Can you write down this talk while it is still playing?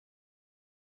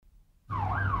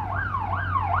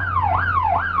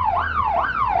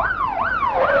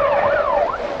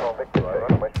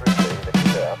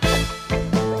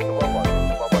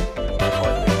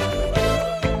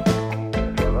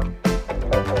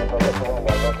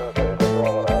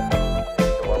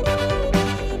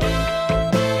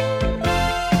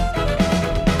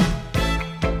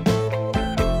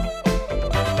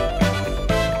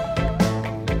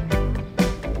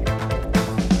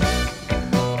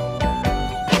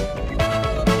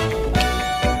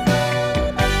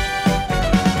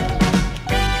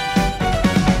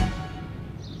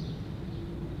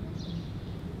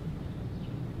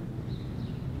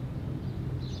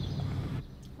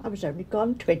Only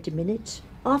gone 20 minutes,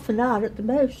 half an hour at the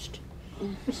most.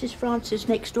 Mrs. Francis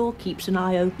next door keeps an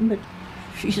eye open, but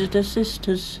she's at her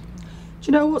sister's. Do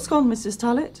you know what's gone, Mrs.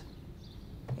 Tullett?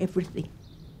 Everything.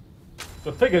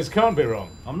 The figures can't be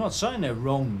wrong. I'm not saying they're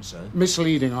wrong, sir.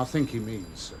 Misleading, I think he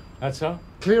means, sir. That's how?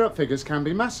 Clear-up figures can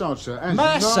be massaged, sir. As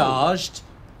Massaged? You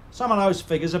know. Some of those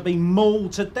figures have been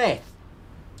mauled to death.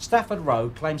 Stafford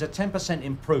Road claims a 10%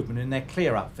 improvement in their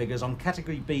clear-up figures on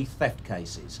Category B theft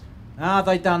cases. How have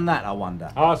they done that, I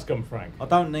wonder? Ask them, Frank. I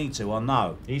don't need to, I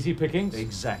know. Easy pickings?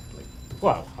 Exactly.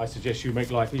 Well, I suggest you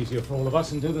make life easier for all of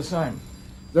us and do the same.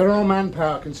 There are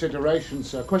manpower considerations,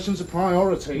 sir. Questions of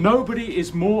priority. Nobody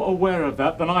is more aware of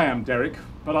that than I am, Derek.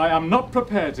 But I am not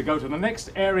prepared to go to the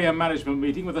next area management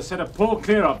meeting with a set of poor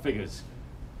clear-up figures.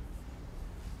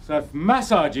 So if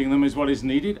massaging them is what is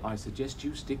needed, I suggest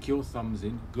you stick your thumbs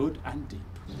in good and deep.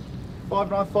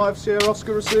 595 Sierra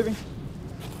Oscar receiving.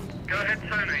 Go ahead,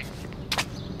 Tony.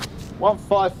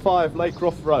 155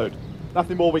 Laycroft Road.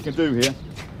 Nothing more we can do here.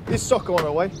 Is Soccer on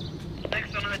her way?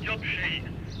 Next on our job sheet.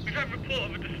 We've had a report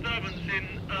of a disturbance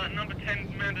in number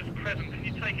 10 Manders Crescent. Can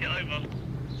you take it over?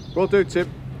 Will do,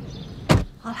 Tim.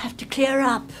 I'll have to clear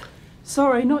up.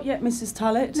 Sorry, not yet, Mrs.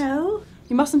 Tullett. No?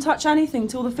 You mustn't touch anything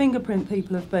till the fingerprint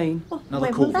people have been. Well,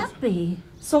 when will that be?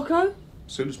 Socko?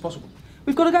 As soon as possible.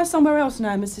 We've got to go somewhere else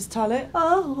now, Mrs. Tullett.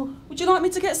 Oh. Would you like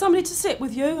me to get somebody to sit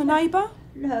with you, a neighbour?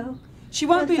 No. She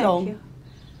won't be thank long. you.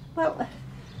 Well,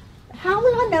 how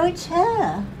will I know it's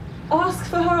her? Ask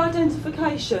for her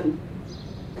identification.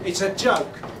 It's a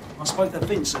joke. I spoke to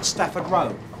Vince at Stafford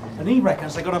Road, and he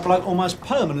reckons they got a bloke almost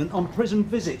permanent on prison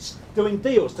visits, doing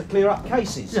deals to clear up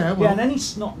cases. Yeah, well... Yeah, and any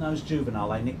snot-nosed juvenile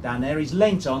they nicked down there, he's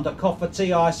lent on to cough for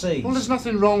TICs. Well, there's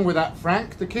nothing wrong with that,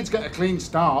 Frank. The kids get a clean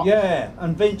start. Yeah,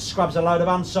 and Vince scrubs a load of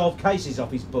unsolved cases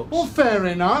off his books. Well, fair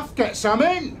enough. Get some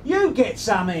in. You get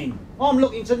some in. I'm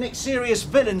looking to nick serious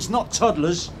villains, not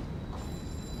toddlers.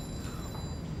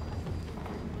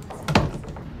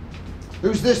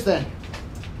 Who's this, then?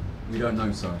 We don't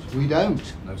know, Sarge. We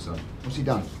don't? No, Sarge. What's he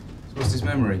done? He's lost his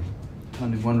memory.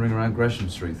 Found him wandering around Gresham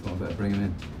Street. Thought I'd better bring him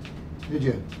in. Did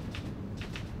you?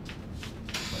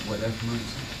 Wait there for a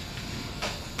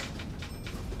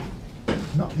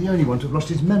moment. Not the only one to have lost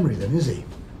his memory, then, is he?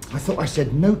 I thought I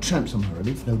said no tramps on my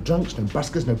relief, no drunks, no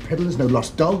buskers, no peddlers, no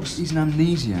lost dogs. He's an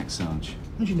amnesiac, Sarge.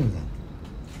 How do you know that?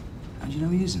 How do you know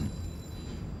he isn't?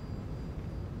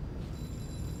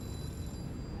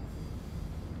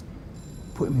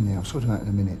 Put him in there, I'll sort him out in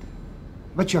a minute.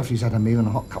 I bet you after he's had a meal and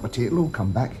a hot cup of tea, it'll all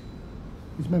come back.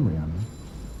 His memory, I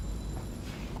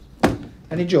mean.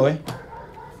 Any joy?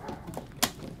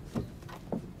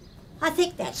 I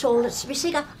think that's all that's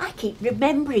missing. I keep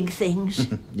remembering things.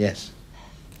 Yes.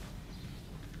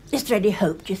 Is there any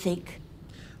hope, do you think?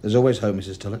 There's always hope,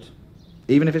 Mrs. Tullett.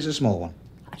 Even if it's a small one.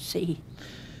 I see.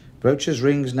 Brooches,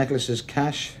 rings, necklaces,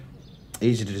 cash.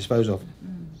 Easy to dispose of.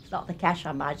 It's not the cash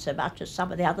I mind so much as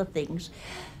some of the other things.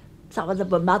 Some of them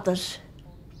were mother's.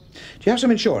 Do you have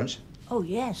some insurance? Oh,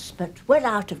 yes, but well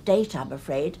out of date, I'm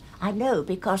afraid. I know,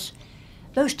 because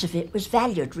most of it was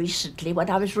valued recently when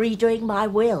I was redoing my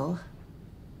will.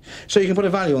 So you can put a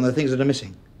value on the things that are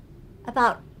missing?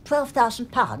 About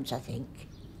 £12,000, I think.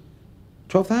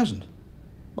 12,000?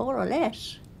 More or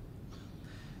less.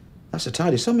 That's a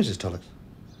tidy sum, Mrs. Tullett.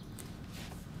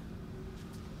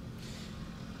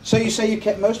 So you say you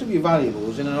kept most of your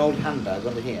valuables in an old handbag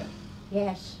under here?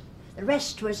 Yes. The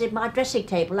rest was in my dressing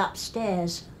table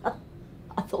upstairs.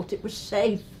 I thought it was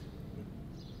safe.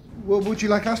 Well, would you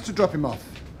like us to drop him off?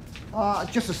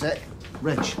 Just a sec.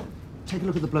 Reg, take a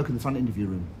look at the bloke in the front interview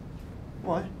room.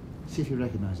 Why? See if you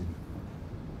recognise him.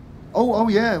 Oh,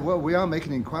 yeah. Well, we are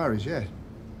making inquiries, yeah.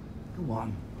 Go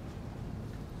on.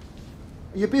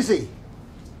 Are you busy?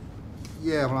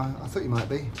 Yeah, well, I thought you might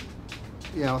be.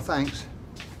 Yeah, well, thanks.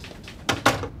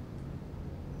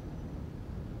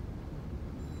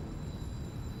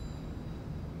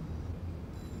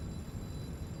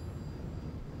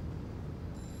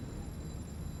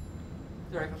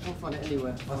 Derek, I can't find it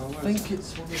anywhere. I think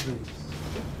it's one of these.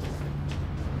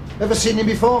 Ever seen him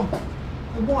before?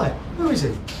 And why? Who is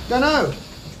he? Don't know.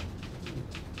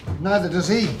 Neither does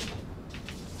he.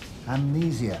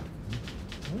 Amnesia.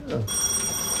 Oh,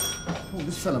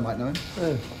 this fella might know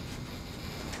him.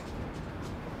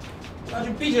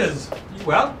 Sergeant Peters, you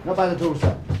well? Not bad at all,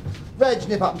 sir. Reg,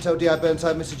 nip up and tell D.I.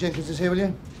 Burnside Mr. Jenkins is here, will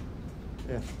you?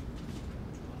 Yeah.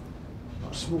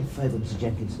 A small favour, Mr.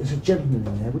 Jenkins. There's a gentleman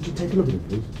in there. Would you take a look at him,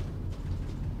 please?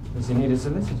 Does he need a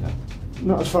solicitor?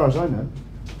 Not as far as I know.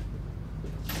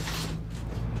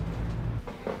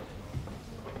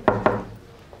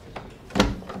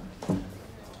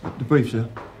 The brief, sir.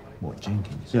 What,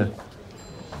 Jenkins? Yeah.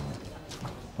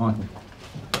 Michael.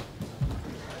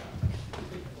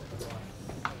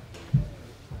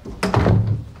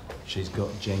 She's got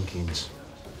Jenkins.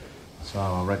 So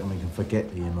I reckon we can forget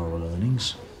the immoral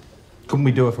earnings. Couldn't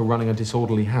we do it for running a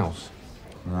disorderly house?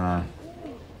 Nah.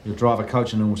 You'll drive a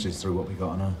coach and horses through what we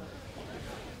got to know.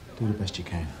 Do the best you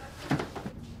can.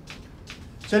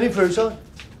 Send him through, sir.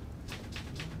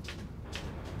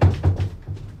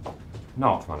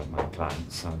 Not one of my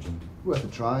clients, Sergeant. Worth a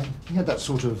try. He had that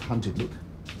sort of hunted look.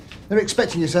 They're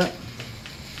expecting you, sir.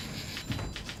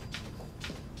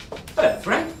 Hello,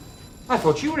 Frank. I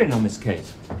thought you were in on this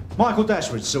case. Michael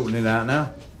Dashwood's sorting it out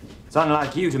now. It's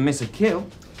unlike you to miss a kill.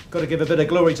 Got to give a bit of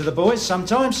glory to the boys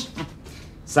sometimes.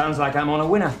 Sounds like I'm on a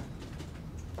winner.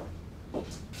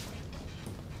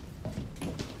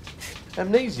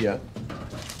 Amnesia?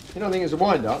 You don't think it's a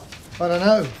wind-up? I don't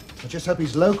know. I just hope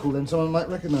he's local, then someone might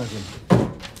recognise him.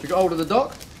 You got hold of the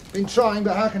doc? Been trying,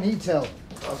 but how can he tell?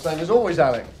 Oh, same as always,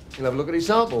 Alec. You'll have a look at his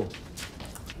sample.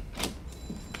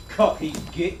 Cocky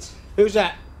git. Who's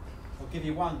that? I'll give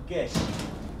you one guess.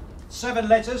 7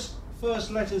 letters.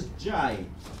 First letter's J.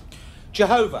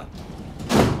 Jehovah.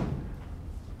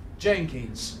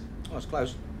 Jenkins. Oh, it's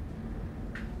close.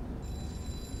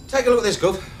 Take a look at this,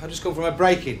 Gov. I've just come from a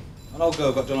break-in. An old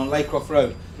girl got done on Laycroft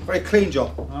Road. Very clean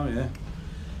job. Oh, yeah.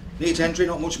 Neat entry,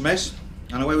 not much mess.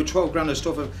 And away with 12 grand of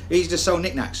stuff of easy to sell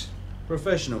knickknacks.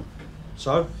 Professional.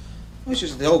 So? Well, it's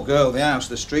just the old girl, the house,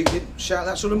 the street didn't shout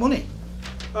that sort of money.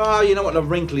 Oh, you know what the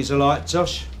wrinklies are like,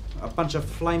 Tosh. A bunch of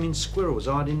flaming squirrels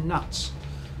hiding nuts.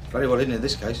 Very well in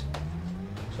this case.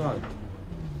 So,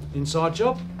 inside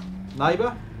job?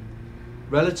 Neighbour?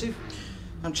 Relative?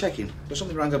 I'm checking, but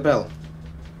something rang a bell.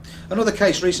 Another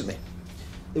case recently.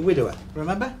 The widower,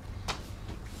 remember?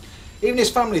 Even his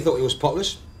family thought he was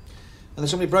potless. And then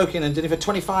somebody broke in and did it for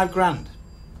 25 grand.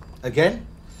 Again,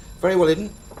 very well hidden,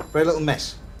 very little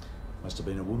mess. Must have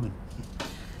been a woman.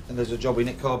 And there's a job we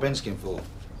nicked Carbenskin for.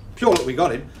 Pure luck we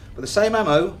got him, but the same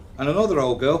ammo and another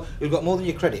old girl who's got more than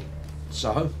your credit.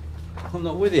 So? I'm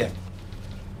not with you.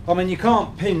 I mean, you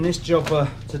can't pin this job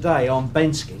today on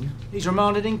Benskin. He's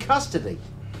remanded in custody.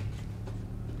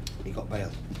 He got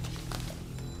bail.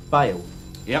 Bail?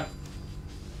 Yep.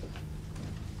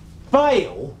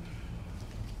 Bail?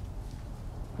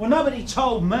 Well, nobody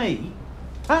told me.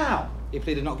 How? He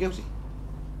pleaded not guilty.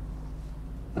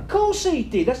 Of course he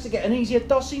did. That's to get an easier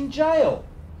doss in jail.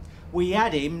 We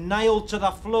had him nailed to the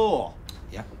floor.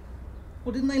 Yeah.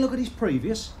 Well, didn't they look at his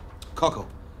previous? Cockle.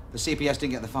 The CPS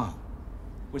didn't get the file.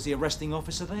 Was the arresting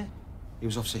officer there? He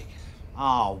was off sick.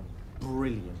 Oh,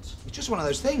 brilliant. It's just one of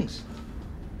those things.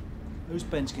 Who's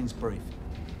Benskin's brief?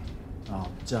 Oh,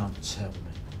 don't tell me.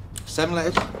 7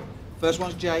 letters. First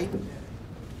one's J.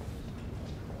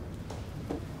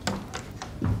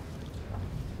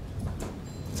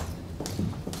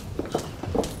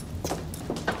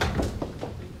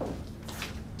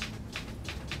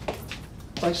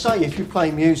 They say if you play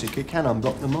music, it can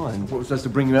unblock the mind. What was that to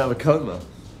bring you out of a coma?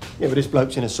 Yeah, but this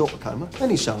bloke's in a sort of coma.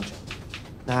 Any soldier.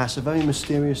 Nah, it's a very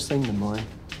mysterious thing, the mind.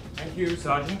 Thank you,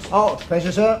 Sergeant. Oh,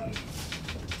 pleasure, sir.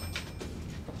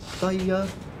 They,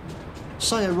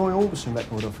 say a Roy Orbison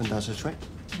record often does a trick.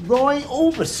 Roy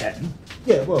Orbison?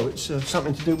 Yeah, well, it's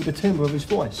something to do with the timbre of his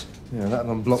voice. Yeah,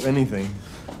 that'll unblock anything.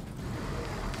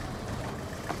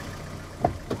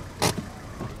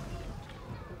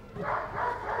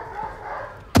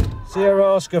 Sierra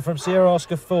Oscar from Sierra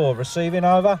Oscar 4, receiving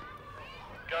over.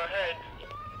 Go ahead.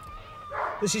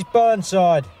 This is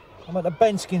Burnside. I'm at the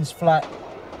Benskins flat.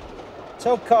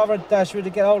 Tell Carver and Dashwood to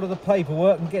get hold of the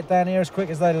paperwork and get down here as quick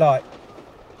as they like.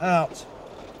 Out.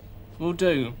 Will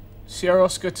do. Sierra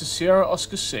Oscar to Sierra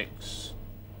Oscar 6.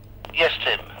 Yes,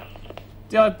 Tim.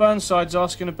 D.I. Burnside's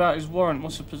asking about his warrant.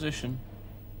 What's the position?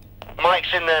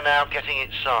 Mike's in there now getting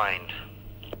it signed.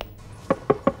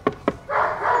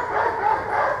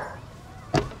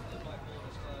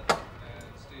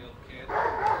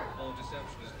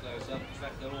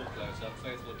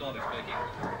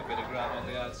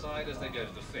 As they go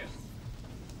to the 5th.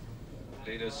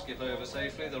 Leaders skip over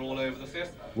safely, they're all over the 5th.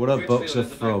 What a box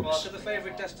of frogs.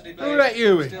 Who let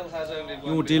you in?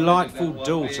 Your delightful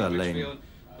daughter, Len.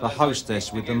 The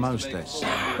hostess with the mostess.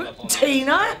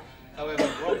 Tina? However,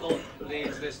 Brockle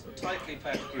leads this tightly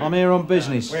packed group. I'm here on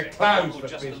business. We're closed for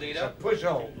just the leader. Push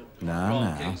on.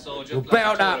 No. You'll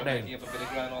belt up then.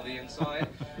 On the inside.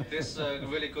 This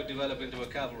really could develop into a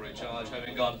cavalry charge,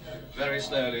 having gone very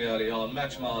slowly early on.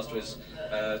 Matchmaster is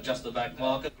just the back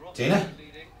marker. Tina?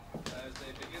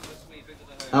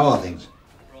 How are things?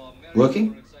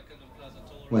 Working?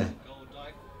 Where?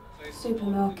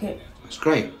 Supermarket. That's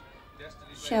great.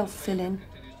 Shelf filling.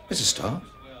 It's a start.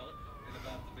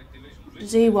 What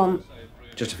does he want?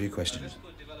 Just a few questions.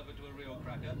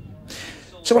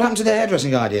 So what happened to the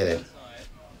hairdressing idea then?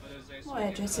 What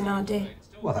hairdressing idea?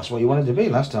 Well, that's what you wanted to be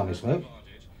last time we spoke.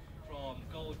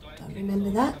 Don't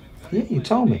remember that. Yeah, you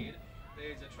told me.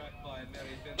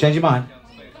 Change your mind?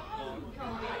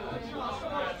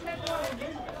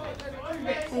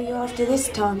 Are you after this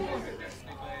time?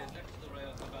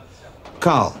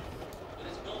 Carl,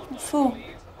 What for?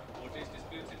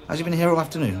 has he been here all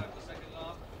afternoon?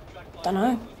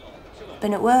 Dunno.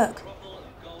 Been at work.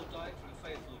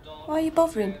 Why are you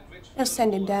bothering? They'll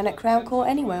send him down at Crown Court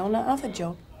anyway on that other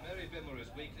job.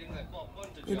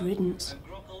 Good riddance.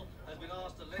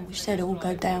 I wish they'd all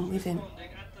go down with him.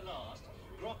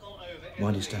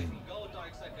 Why do you stay?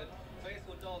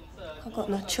 I've got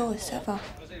no choice, have I?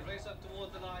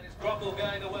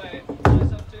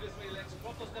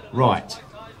 Right.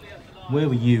 Where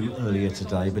were you earlier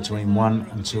today between 1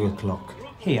 and 2 o'clock?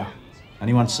 Here.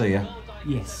 Anyone see you?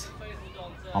 Yes.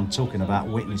 I'm talking about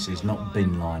witnesses, not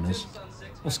bin liners.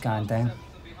 What's going down?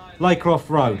 Laycroft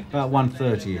Road, about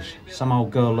 1:30ish. Some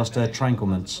old girl lost her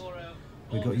tranquilments.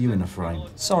 We got you in a frame.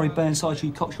 Sorry, Burnside,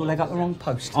 you cocked your leg up the wrong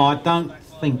post. I don't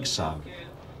think so.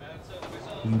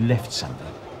 You left something.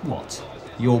 What?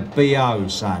 Your B.O.,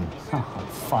 son.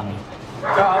 Funny.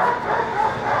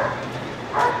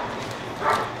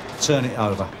 Turn it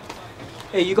over.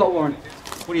 Here, you got a warrant.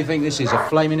 What do you think this is, a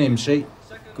flaming hymn sheet?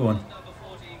 Go on.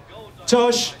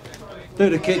 Tosh, do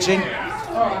the kitchen.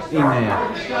 In there.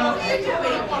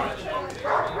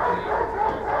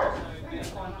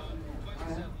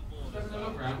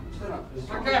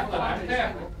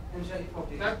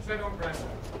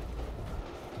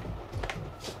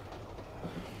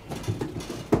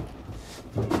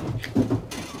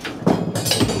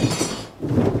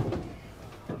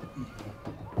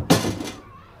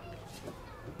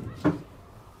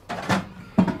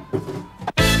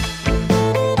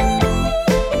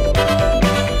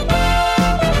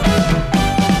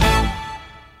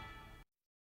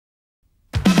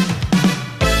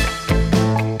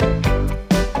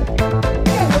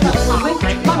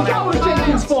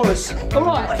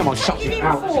 Come on, shut it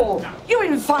out. You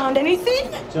didn't find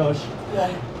anything? Tosh.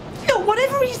 Look,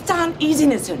 whatever he's done, he's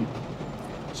innocent.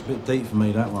 It's a bit deep for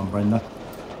me, that one, Brenda.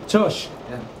 Tosh.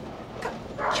 Yeah.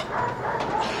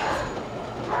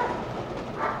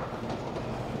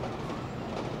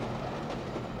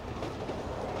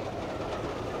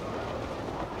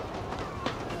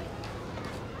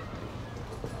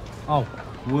 Oh,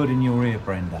 word in your ear,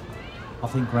 Brenda. I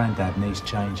think Grandad needs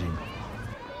changing.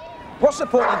 What's the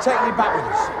point in taking him back with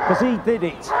us? Because he did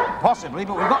it. Possibly,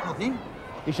 but we've got nothing.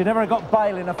 He should never have got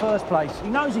bail in the first place. He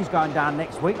knows he's going down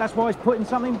next week, that's why he's putting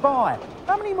something by.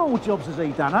 How many more jobs has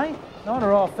he done, eh?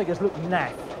 Neither our figures look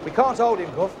naff. We can't hold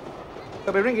him, Guff.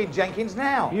 They'll be ringing Jenkins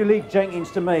now. You leave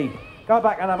Jenkins to me. Go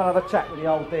back and have another chat with the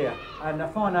old dear. And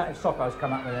find out if Socko's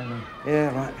come up with anything. Yeah,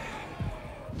 right.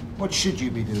 What should you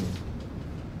be doing?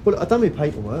 Well, I've done my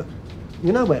paperwork.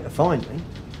 You know where to find me.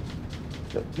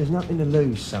 Look, there's nothing to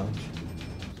lose, Sarge.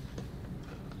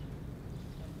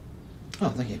 Oh,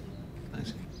 thank you.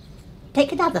 Thanks.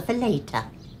 Take another for later.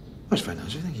 That's very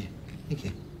nice, thank you. Thank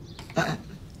you. Thank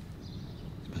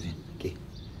you.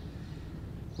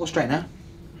 All straight now.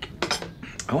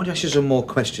 I want to ask you some more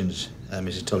questions,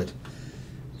 Mrs. Tullett.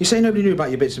 You say nobody knew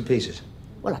about your bits and pieces?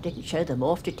 Well, I didn't show them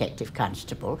off, Detective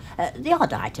Constable. The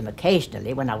odd item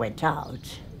occasionally when I went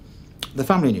out. The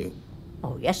family knew?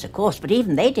 Oh, yes, of course, but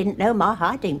even they didn't know my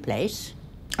hiding place.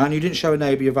 And you didn't show a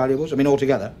neighbour your valuables? I mean,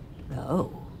 altogether?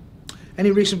 No.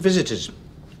 Any recent visitors?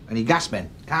 Any gasmen?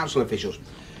 Council officials?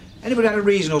 Anybody had a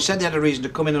reason or said they had a reason to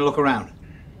come in and look around?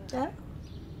 No.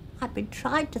 I've been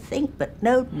trying to think, but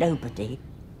no, nobody.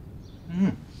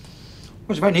 Well,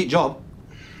 it's a very neat job.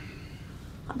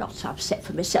 I'm not so upset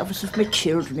for myself as for my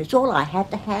children. It's all I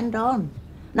had to hand on.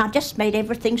 And I just made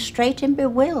everything straight in my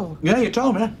will. Yeah, you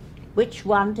told me. Which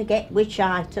one to get which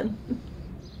item.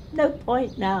 No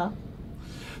point now.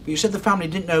 But you said the family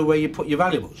didn't know where you put your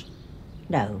valuables.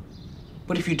 No.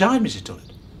 But if you died, Mrs.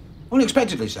 Tullett,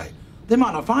 unexpectedly say, they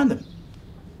might not find them.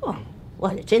 Oh,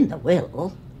 well, it's in the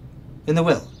will. In the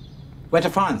will? Where to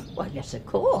find them? Well, yes, of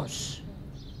course.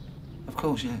 Of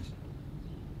course, yes.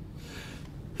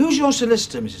 Who's your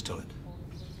solicitor, Mrs. Tullett?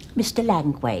 Mr.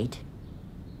 Langwade.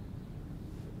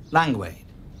 Langwade?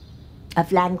 Of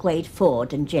Langwade,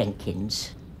 Ford and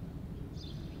Jenkins.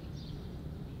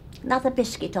 Another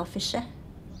biscuit, officer.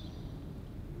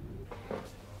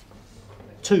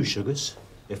 2 sugars,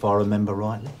 if I remember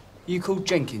rightly. You called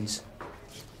Jenkins?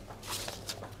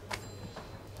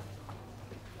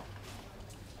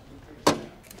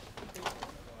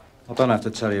 I don't have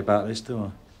to tell you about this, do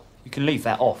I? You can leave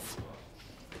that off.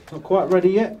 Not quite ready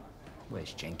yet?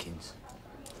 Where's Jenkins?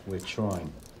 We're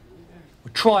trying.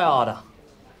 We'll try harder.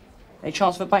 Any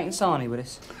chance for bait and sarnie with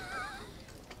us?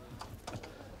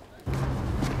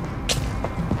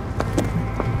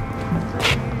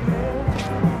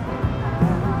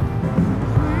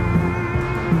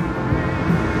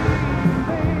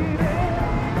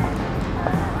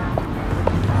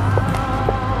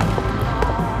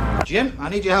 Jim, I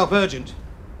need your help urgent.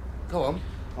 Go on.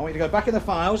 I want you to go back in the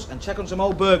files and check on some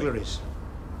old burglaries.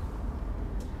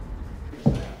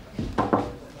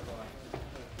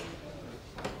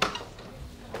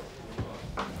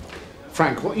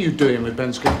 Frank, what are you doing with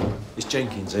Benskin? Is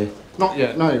Jenkins here? Not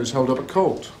yet, no, he was held up at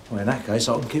court. Well, in that case,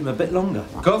 I can keep him a bit longer.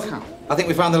 Gov, I think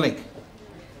we found the link.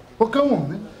 Well, go on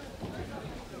then.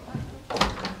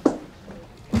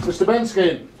 Mr.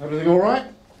 Benskin, everything all right?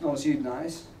 Oh, it's you,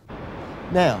 nice.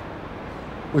 Now,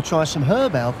 we'll try some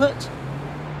herb Albert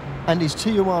and his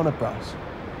Tijuana brass.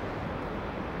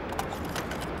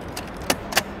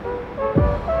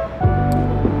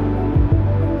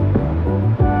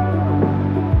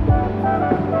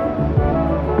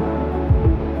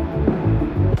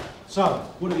 So,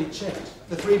 what have you checked?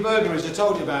 The 3 burglaries I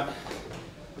told you about.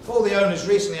 All the owners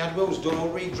recently had wills done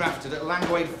or redrafted at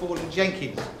Langwade, Ford and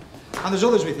Jenkins. And there's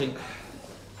others, we think.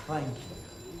 Frank.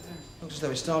 Looks as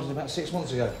though it started about 6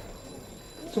 months ago.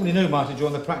 Somebody new might have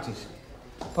joined the practice.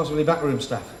 Possibly backroom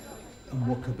staff. And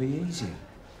what could be easier?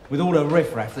 With all the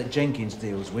riffraff that Jenkins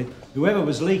deals with, whoever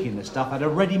was leaking the stuff had a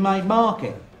ready-made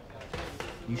market.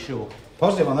 You sure?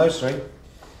 Positive on those 3.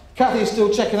 Kathy's still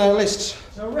checking her lists.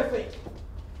 Terrific.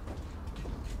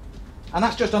 And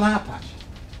that's just on our patch. Do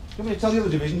you want me to tell the other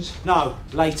divisions? No,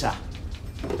 later.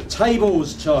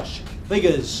 Tables, Tosh.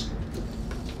 Figures.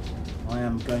 I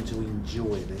am going to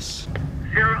enjoy this.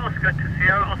 Sierra Oscar to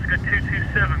Sierra Oscar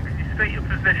 227. Can you state your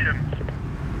position?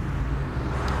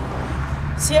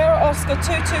 Sierra Oscar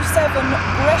 227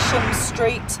 Gresham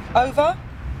Street, over.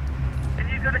 Can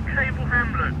you go to Cable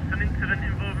Hamlets? An incident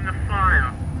involving a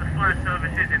fire. The fire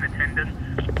service is in attendance.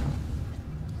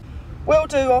 Will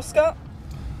do, Oscar.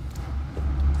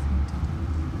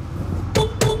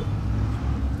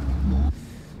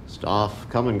 Staff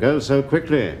come and go so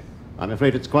quickly. I'm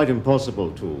afraid it's quite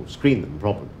impossible to screen them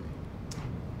properly.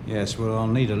 Yes, well, I'll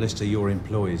need a list of your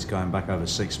employees going back over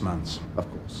 6 months. Of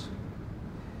course.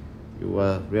 You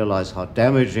realise how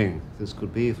damaging this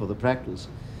could be for the practice.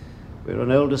 We're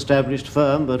an old established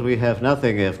firm, but we have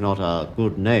nothing if not our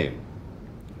good name.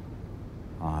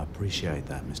 I appreciate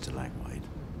that, Mr. Langwade.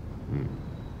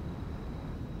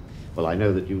 Well, I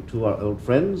know that you two are old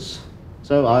friends,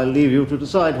 so I'll leave you to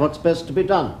decide what's best to be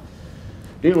done.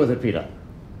 Deal with it, Peter.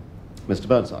 Mr.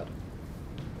 Burnside.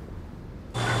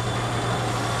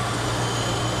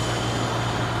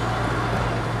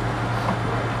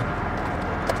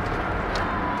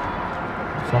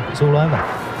 Looks like it's all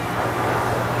over.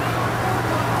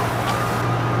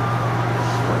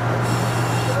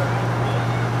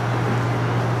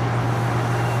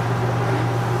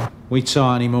 We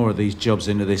tie any more of these jobs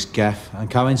into this gaff, and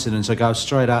coincidence will go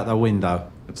straight out the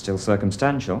window. But still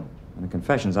circumstantial, and the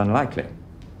confession's unlikely.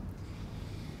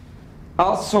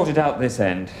 I'll sort it out this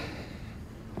end.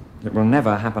 It will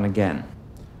never happen again.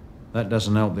 That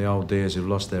doesn't help the old dears who've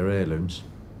lost their heirlooms,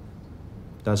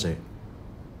 does it?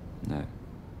 No.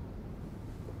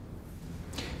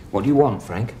 What do you want,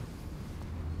 Frank?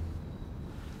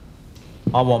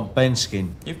 I want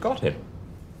Benskin. You've got him.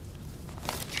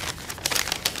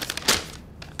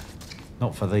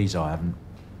 Not for these, I haven't.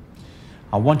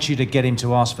 I want you to get him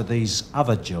to ask for these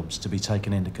other jobs to be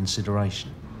taken into consideration.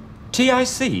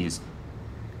 TICs?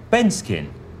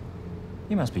 Benskin?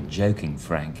 You must be joking,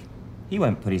 Frank. He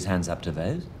won't put his hands up to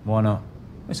those. Why not?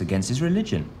 It's against his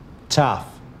religion.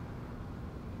 Tough.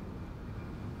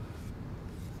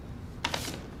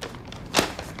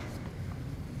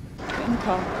 Get in the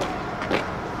car.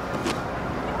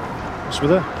 What's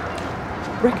with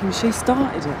her? Reckon she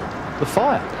started it. The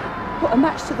fire? Put a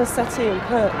match to the settee and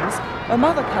curtains. Her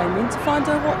mother came in to find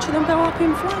her watching them go up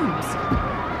in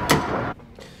flames.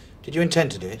 Did you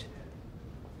intend to do it?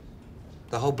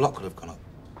 The whole block could have gone up.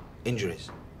 Injuries.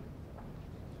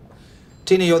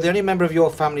 Tina, you're the only member of your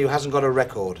family who hasn't got a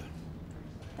record.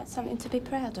 That's something to be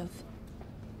proud of.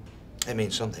 It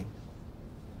means something.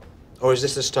 Or is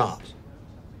this the start?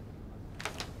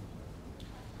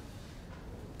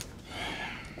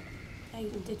 I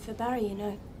even did for Barry, you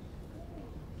know.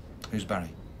 Who's Barry?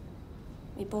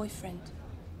 My boyfriend.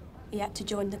 He had to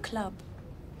join the club.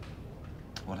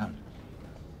 What happened?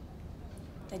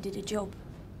 They did a job.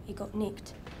 He got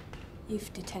nicked.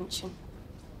 Youth detention.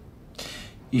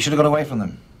 You should have got away from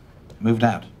them. Moved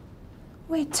out.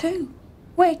 Where to?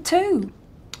 Where to?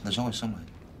 There's always somewhere.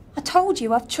 I told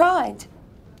you, I've tried.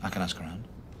 I can ask around.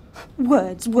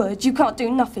 Words, words, you can't do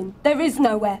nothing. There is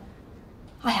nowhere.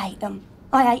 I hate them.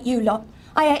 I hate you lot.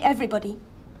 I hate everybody.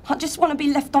 I just want to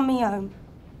be left on my own.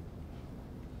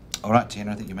 All right,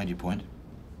 Tina, I think you made your point.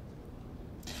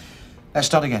 Let's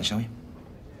start again, shall we?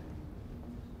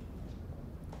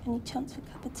 Any chance for a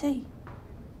cup of tea?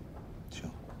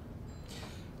 Sure.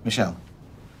 Michelle.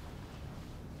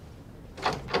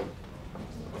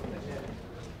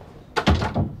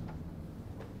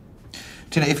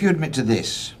 Tina, if you admit to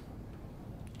this,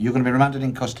 you're going to be remanded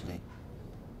in custody.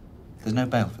 There's no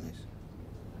bail for this.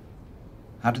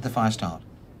 How did the fire start?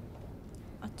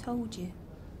 I told you.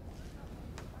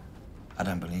 I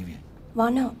don't believe you. Why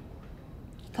not?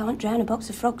 You can't drown a box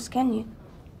of frogs, can you?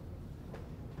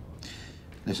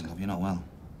 Listen, love, you're not well.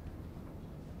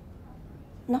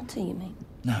 Not to, you mean?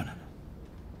 No.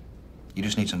 You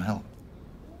just need some help.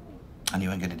 And you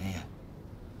won't get it here.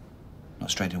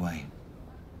 Not straight away.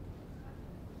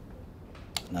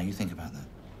 Now you think about that.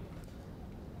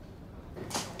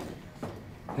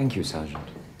 Thank you, Sergeant.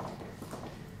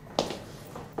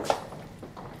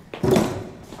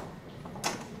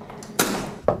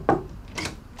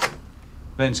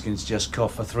 Benskin's just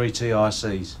coughed for 3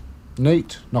 TICs.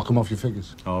 Neat. Knock 'em off your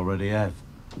figures. Already have.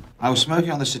 I was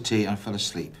smoking on the settee and fell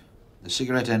asleep. The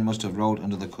cigarette end must have rolled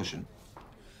under the cushion.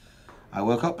 I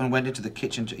woke up and went into the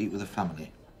kitchen to eat with the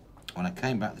family. When I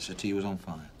came back, the settee was on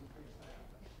fire.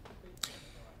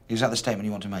 Is that the statement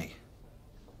you want to make?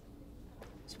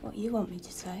 It's what you want me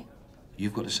to say.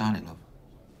 You've got to sign it, love.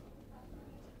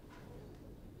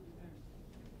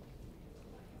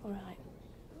 All right.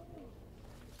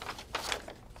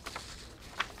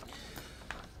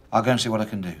 I'll go and see what I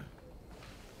can do.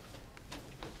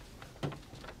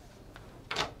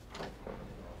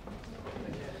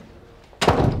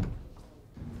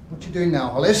 What you doing now,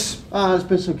 Hollis? There's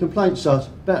been some complaints, Sarge.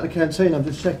 About the canteen, I'm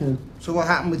just checking them. So what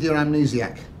happened with your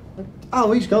amnesiac?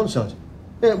 Oh, he's gone, Sarge.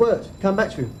 Yeah, it worked. Come back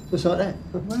to him. Just like that.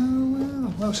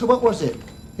 Well, so what was it?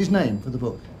 His name for the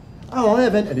book? Oh, I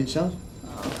have entered it, Sarge.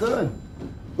 Oh, good.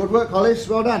 Good work, Hollis.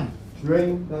 Well done.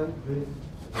 Dream, don't dream.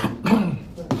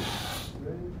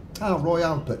 Ah, Roy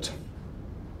Alpert.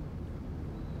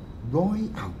 Roy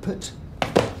Alpert? I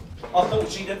thought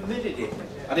she'd admitted it.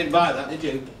 I didn't buy that, did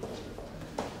you?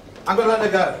 I'm going to let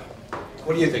her go.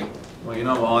 What do you think? Well, you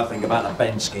know what I think about the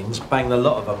Benskins. Bang the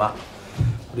lot of them up.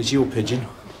 But it's your pigeon.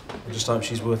 I just hope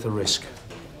she's worth the risk.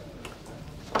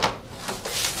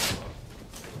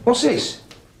 What's this?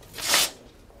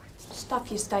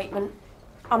 Stuff your statement.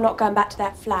 I'm not going back to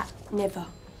that flat. Never.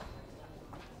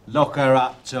 Lock her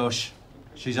up, Tosh.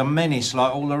 She's a menace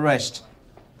like all the rest.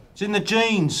 It's in the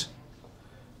genes.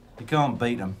 You can't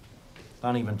beat them.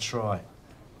 Don't even try.